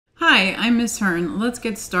Hi, I'm Miss Hearn. Let's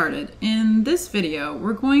get started. In this video,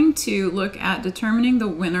 we're going to look at determining the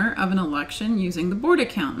winner of an election using the Borda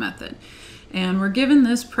count method. And we're given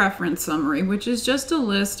this preference summary, which is just a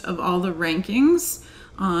list of all the rankings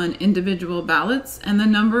on individual ballots and the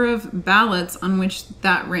number of ballots on which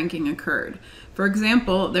that ranking occurred. For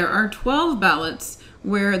example, there are 12 ballots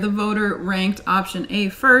where the voter ranked option A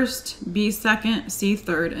first, B second, C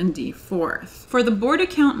third, and D fourth. For the Borda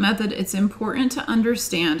count method, it's important to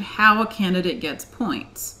understand how a candidate gets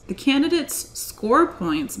points. The candidates score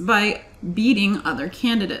points by beating other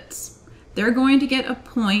candidates. They're going to get a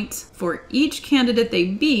point for each candidate they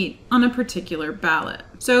beat on a particular ballot.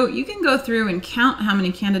 So you can go through and count how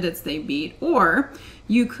many candidates they beat, or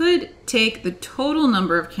you could take the total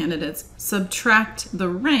number of candidates, subtract the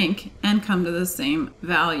rank, and come to the same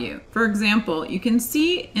value. For example, you can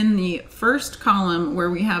see in the first column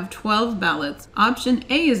where we have 12 ballots, option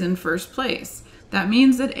A is in first place. That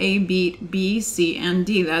means that A beat B, C, and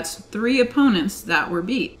D. That's 3 opponents that were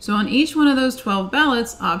beat. So on each one of those 12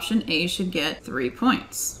 ballots, option A should get 3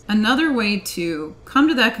 points. Another way to come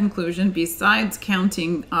to that conclusion, besides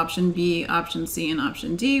counting option B, option C, and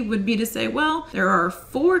option D, would be to say, well, there are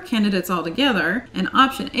 4 candidates altogether, and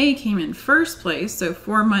option A came in first place, so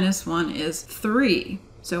 4 minus 1 is 3.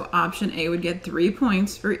 So option A would get 3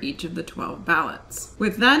 points for each of the 12 ballots.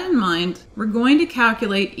 With that in mind, we're going to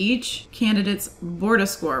calculate each candidate's Borda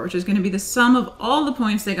score, which is going to be the sum of all the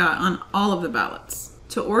points they got on all of the ballots.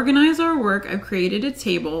 To organize our work, I've created a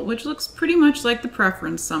table which looks pretty much like the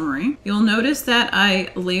preference summary. You'll notice that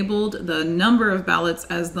I labeled the number of ballots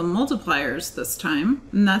as the multipliers this time,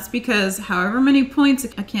 and that's because however many points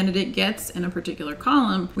a candidate gets in a particular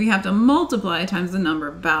column, we have to multiply times the number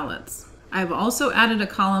of ballots. I've also added a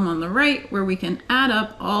column on the right where we can add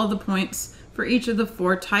up all the points for each of the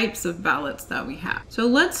 4 types of ballots that we have. So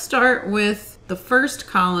let's start with the first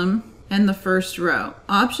column and the first row.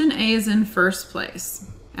 Option A is in first place.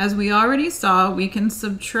 As we already saw, we can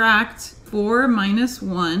subtract 4 minus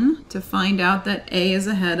 1 to find out that A is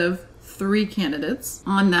ahead of 3 candidates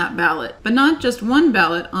on that ballot, but not just one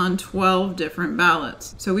ballot, on 12 different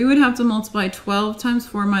ballots. So we would have to multiply 12 times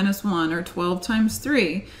 4 minus 1, or 12 times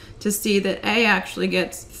 3, to see that A actually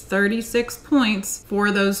gets 36 points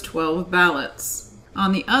for those 12 ballots.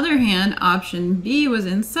 On the other hand, option B was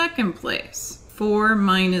in second place. 4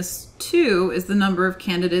 minus 2 is the number of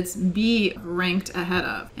candidates B ranked ahead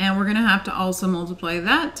of. And we're going to have to also multiply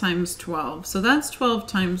that times 12. So that's 12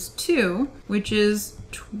 times 2, which is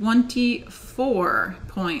 24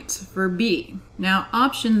 points for B. Now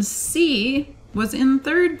option C was in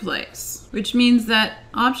third place, which means that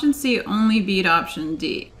option C only beat option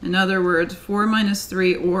D. In other words, 4 minus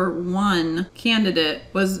 3, or 1 candidate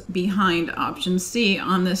was behind option C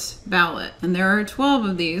on this ballot. And there are 12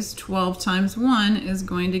 of these. 12 times 1 is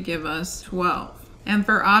going to give us 12. And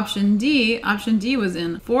for option D was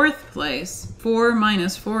in fourth place. 4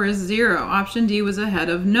 minus 4 is 0. Option D was ahead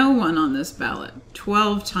of no one on this ballot.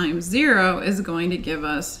 12 times 0 is going to give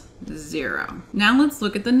us 0. Now let's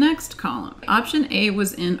look at the next column. Option A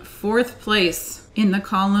was in fourth place in the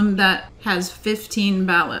column that has 15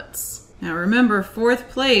 ballots. Now remember,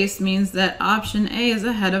 fourth place means that option A is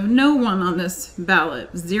ahead of no one on this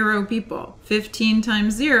ballot, 0 people. 15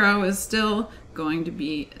 times 0 is still going to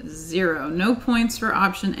be 0. No points for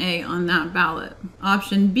option A on that ballot.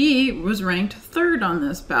 Option B was ranked third on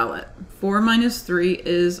this ballot. 4 minus 3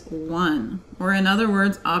 is 1. Or in other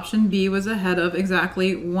words, option B was ahead of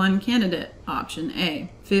exactly 1 candidate, option A.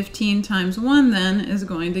 15 times 1 then is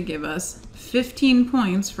going to give us 15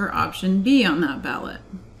 points for option B on that ballot.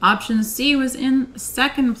 Option C was in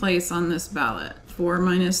second place on this ballot. 4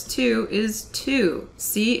 minus 2 is 2.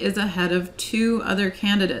 C is ahead of 2 other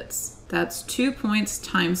candidates. That's 2 points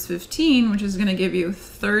times 15, which is going to give you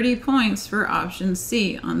 30 points for option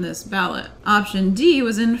C on this ballot. Option D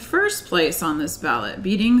was in first place on this ballot,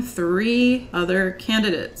 beating 3 other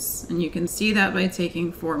candidates. And you can see that by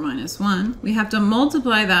taking 4 minus 1. We have to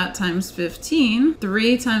multiply that times 15.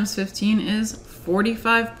 3 times 15 is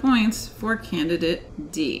 45 points for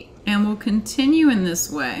candidate D. And we'll continue in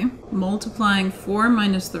this way, multiplying 4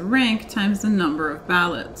 minus the rank times the number of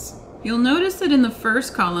ballots. You'll notice that in the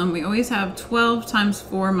first column, we always have 12 times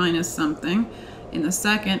 4 minus something. In the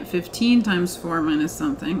second, 15 times 4 minus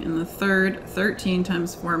something. In the third, 13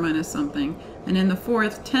 times 4 minus something. And in the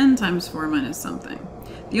fourth, 10 times 4 minus something.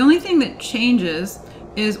 The only thing that changes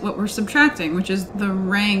is what we're subtracting, which is the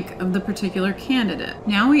rank of the particular candidate.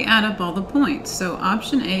 Now we add up all the points. So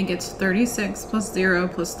option A gets 36 plus 0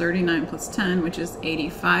 plus 39 plus 10, which is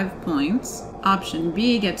 85 points. Option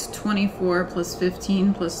B gets 24 plus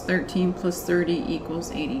 15 plus 13 plus 30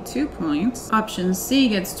 equals 82 points. Option C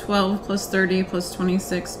gets 12 plus 30 plus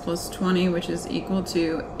 26 plus 20, which is equal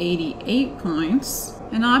to 88 points.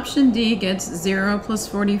 And option D gets 0 plus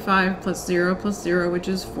 45 plus 0 plus 0, which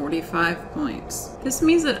is 45 points. This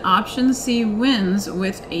means that option C wins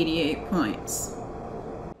with 88 points.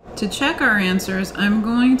 To check our answers, I'm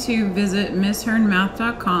going to visit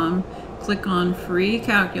MissHearnMath.com, click on Free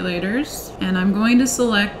Calculators, and I'm going to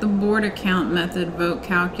select the Borda count method vote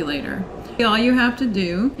calculator. All you have to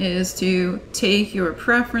do is to take your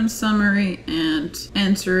preference summary and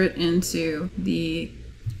enter it into the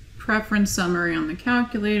preference summary on the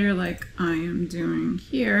calculator like I am doing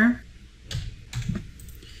here.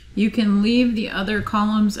 You can leave the other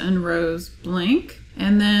columns and rows blank,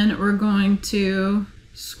 and then we're going to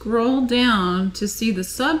scroll down to see the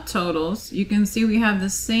subtotals. You can see we have the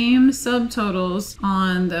same subtotals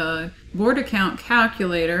on the Borda count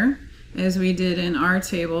calculator as we did in our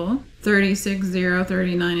table. 36, 0,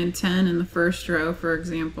 39, and 10 in the first row, for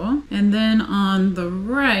example. And then on the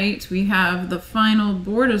right, we have the final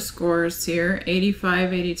Borda scores here,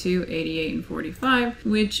 85, 82, 88, and 45,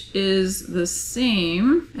 which is the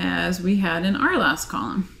same as we had in our last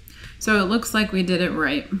column. So it looks like we did it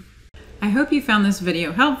right. I hope you found this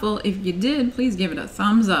video helpful. If you did, please give it a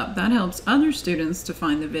thumbs up. That helps other students to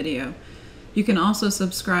find the video. You can also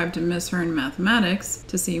subscribe to Miss Hearn Mathematics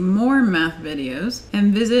to see more math videos,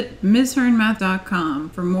 and visit MissHearnMath.com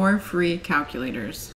for more free calculators.